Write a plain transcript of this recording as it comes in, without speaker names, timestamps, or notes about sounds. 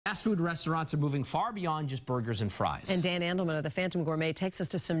Fast food restaurants are moving far beyond just burgers and fries. And Dan Andelman of the Phantom Gourmet takes us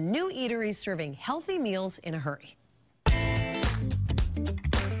to some new eateries serving healthy meals in a hurry.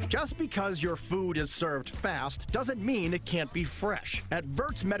 Just because your food is served fast doesn't mean it can't be fresh. At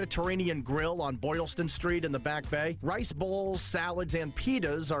Vert's Mediterranean Grill on Boylston Street in the Back Bay, rice bowls, salads, and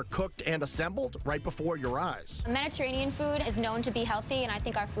pitas are cooked and assembled right before your eyes. Mediterranean food is known to be healthy, and I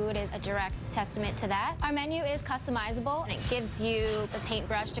think our food is a direct testament to that. Our menu is customizable, and it gives you the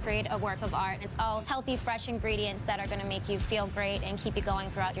paintbrush to create a work of art. It's all healthy, fresh ingredients that are going to make you feel great and keep you going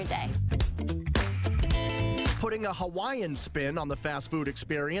throughout your day. Putting a Hawaiian spin on the fast food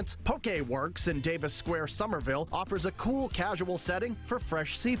experience, Poke Works in Davis Square, Somerville offers a cool, casual setting for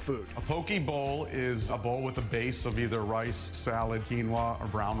fresh seafood. A poke bowl is a bowl with a base of either rice, salad, quinoa, or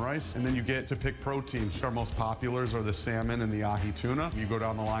brown rice, and then you get to pick proteins. Our most populars are the salmon and the ahi tuna. You go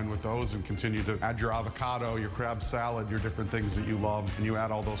down the line with those and continue to add your avocado, your crab salad, your different things that you love, and you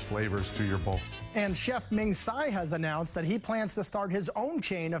add all those flavors to your bowl. And Chef Ming Tsai has announced that he plans to start his own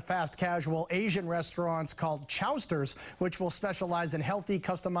chain of fast casual Asian restaurants called Chowsters, which will specialize in healthy,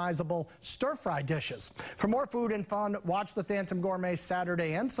 customizable stir-fry dishes. For more food and fun, watch the Phantom Gourmet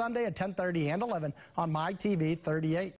Saturday and Sunday at 10:30 and 11 on MyTV 38.